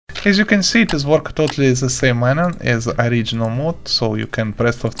As you can see, it is work totally the same manner as original mod, so you can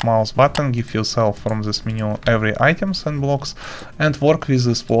press left mouse button, give yourself from this menu every items and blocks, and work with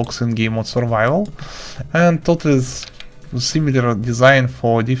these blocks in game mode survival. And totally similar design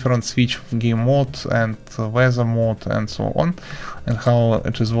for different switch game mode and weather mode and so on, and how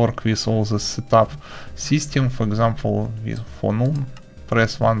it is work with all the setup system. For example, for noon,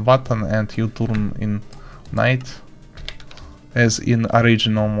 press one button and you turn in night as in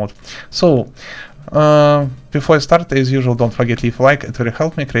original mode. So before I start, as usual, don't forget to leave a like, it will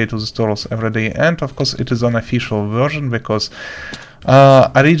help me create those tutorials every day. And of course it is an official version, because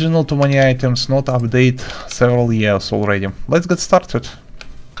original too many items not update several years already. Let's get started.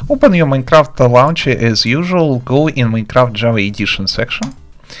 Open your Minecraft launcher as usual, go in Minecraft Java Edition section,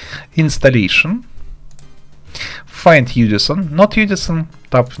 installation, find Udisen, not Udisen,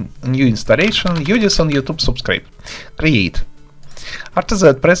 tap new installation, Udisen, YouTube, subscribe, create. After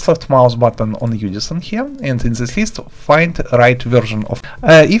that, press left mouse button on Udisen here, and in this list find right version of.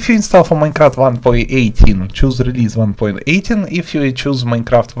 If you install for Minecraft 1.18, choose release 1.18. If you choose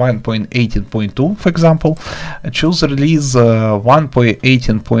Minecraft 1.18.2, for example, choose release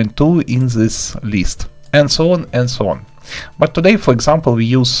 1.18.2 in this list, and so on and so on. But today, for example, we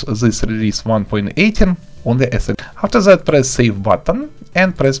use this release 1.18 only as a. After that, press save button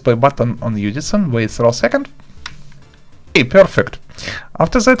and press play button on Udisen. Wait for a second. Okay, perfect.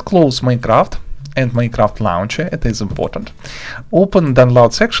 After that, close Minecraft and Minecraft Launcher, it is important. Open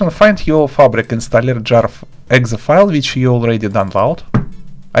download section, find your Fabric installer jar exe file, which you already download,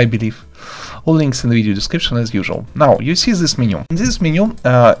 I believe. All links in the video description as usual. Now, you see this menu. In this menu,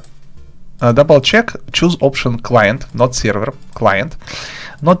 double check, choose option client, not server, client.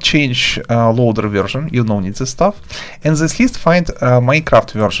 Not change loader version, you don't need this stuff. In this list, find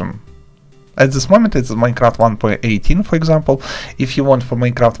Minecraft version. At this moment it's Minecraft 1.18, for example. If you want for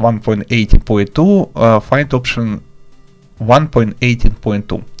Minecraft 1.18.2, find option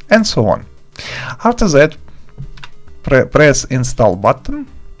 1.18.2, and so on. After that, press install button,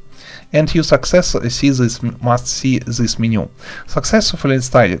 and you must see this menu. Successfully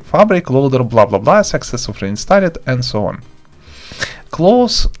installed Fabric loader, blah blah blah, successfully installed, and so on.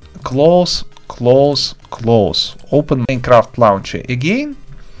 Close, close, close, close. Open Minecraft launcher again.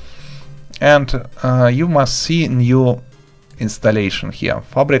 And you must see new installation here,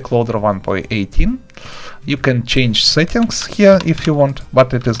 Fabric Loader 1.18. You can change settings here if you want,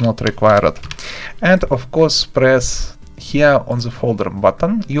 but it is not required. And of course, press here on the folder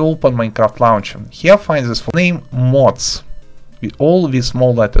button, you open Minecraft Launcher. Here find this name mods, all with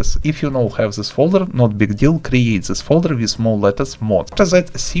small letters. If you now have this folder, not big deal, create this folder with small letters mods. After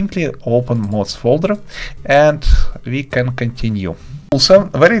that, simply open mods folder and we can continue. Also,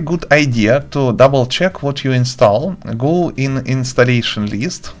 very good idea to double check what you install. Go in installation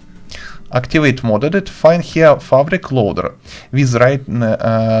list, activate modedit, find here Fabric Loader with right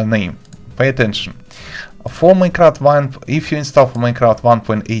name. Pay attention. For Minecraft 1, if you install for Minecraft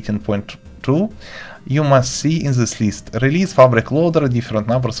 1.18.2, you must see in this list release Fabric Loader, different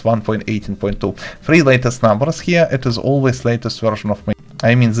numbers 1.18.2. Three latest numbers here, it is always latest version of Minecraft.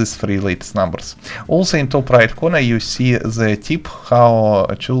 I mean these three latest numbers. Also in top right corner you see the tip how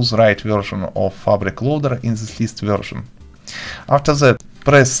choose right version of Fabric Loader in this list version. After that,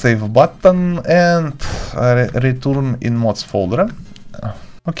 press save button and return in mods folder.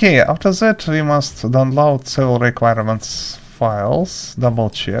 Okay, after that we must download several requirements files, double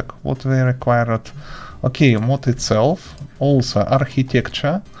check what we required. Okay, mod itself, also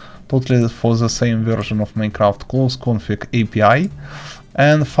architecture, totally for the same version of Minecraft, close config API,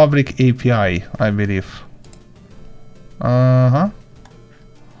 and Fabric API, I believe. All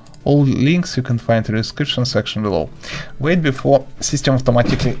links you can find in the description section below. Wait before system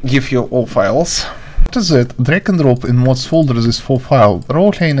automatically give you all files. After that, drag and drop in mods folder these four files: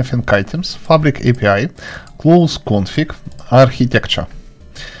 raw anything items, Fabric API, close config, architecture.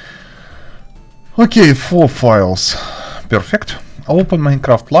 Okay, 4 files. Perfect. Open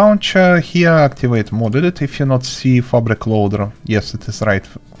Minecraft Launcher, here activate modedit if you not see Fabric Loader. Yes, it is right,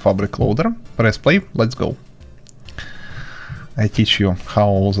 Fabric Loader. Press play, let's go. I teach you how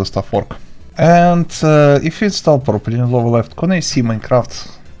all the stuff work. And if you install properly in lower left corner, you see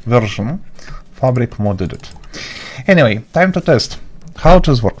Minecraft version, Fabric modedit. Anyway, time to test. How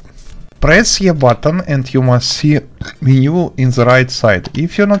does work? Press here button and you must see menu in the right side.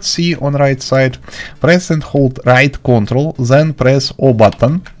 If you not see on right side, press and hold right control, then press O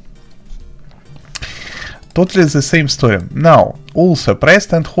button. Totally the same story. Now, also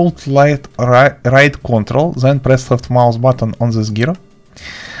press and hold right control, then press left mouse button on this gear.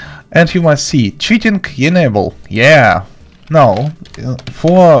 And you must see cheating enable. Yeah, Now,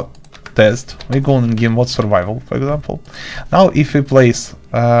 for test, we go in game mode survival, for example. Now, if we place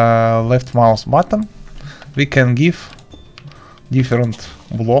left mouse button, we can give different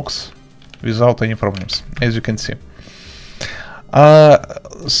blocks without any problems, as you can see.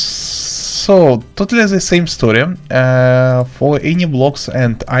 So, totally the same story for any blocks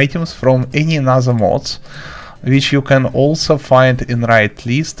and items from any other mods, which you can also find in right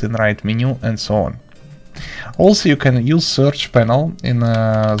list, in right menu, and so on. Also, you can use search panel in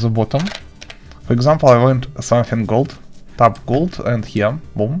the bottom. For example, I want something gold, tap gold, and here,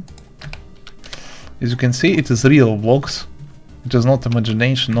 boom. As you can see, it is real blocks. It is not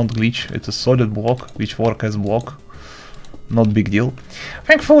imagination, not glitch. It is solid block, which work as block. Not big deal.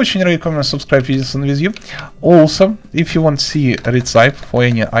 Thank you for watching, rate, comment, subscribe, Udisen with you. Also, if you want to see a recipe for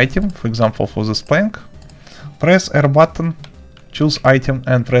any item, for example for this plank, press R button, choose item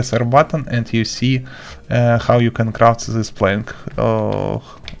and press R button, and you see how you can craft this plank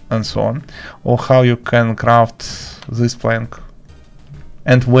and so on, or how you can craft this plank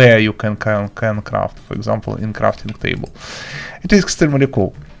and where you can craft, for example in crafting table. It is extremely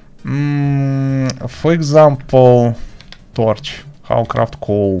cool. For example, torch, how craft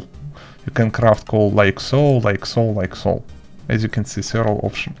coal. You can craft coal like so, like so, like so. As you can see, several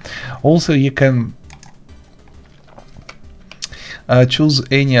options. Also, you can choose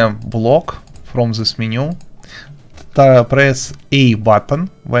any block from this menu. Press A button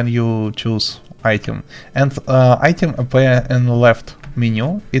when you choose item, and item appear in the left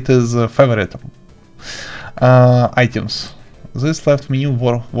menu. It is favorite items. This left menu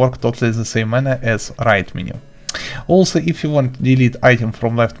work totally the same manner as right menu. Also, if you want to delete item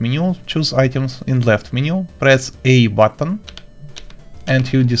from left menu, choose items in left menu, press A button,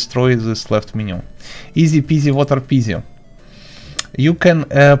 and you destroy this left menu. Easy peasy, water peasy. You can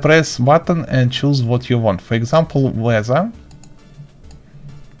press button and choose what you want. For example, weather.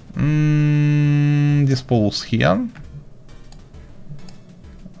 Dispose here.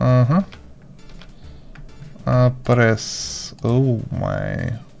 Press. Oh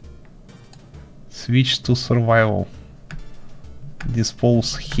my. Switch to survival.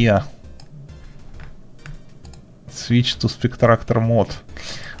 Dispose here. Switch to spectator mode.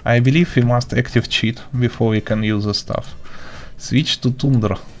 I believe we must active cheat before we can use the stuff. Switch to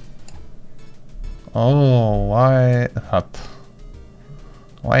tundra. Oh, why not?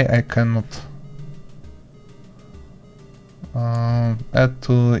 Why I cannot add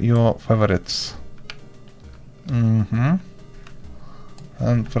to your favorites? And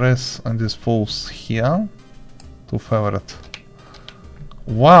press and dispose here to favorite.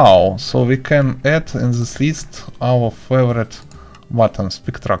 Wow, so we can add in this list our favorite button,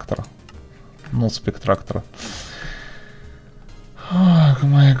 spectator, not spectator. Oh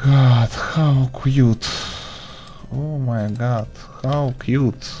my god, how cute. Oh my god, how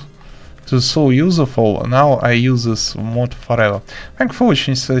cute. It is so useful. Now I use this mod forever. Thank you for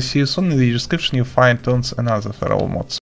watching. See you soon. In the description you find tons and other Preroll mods.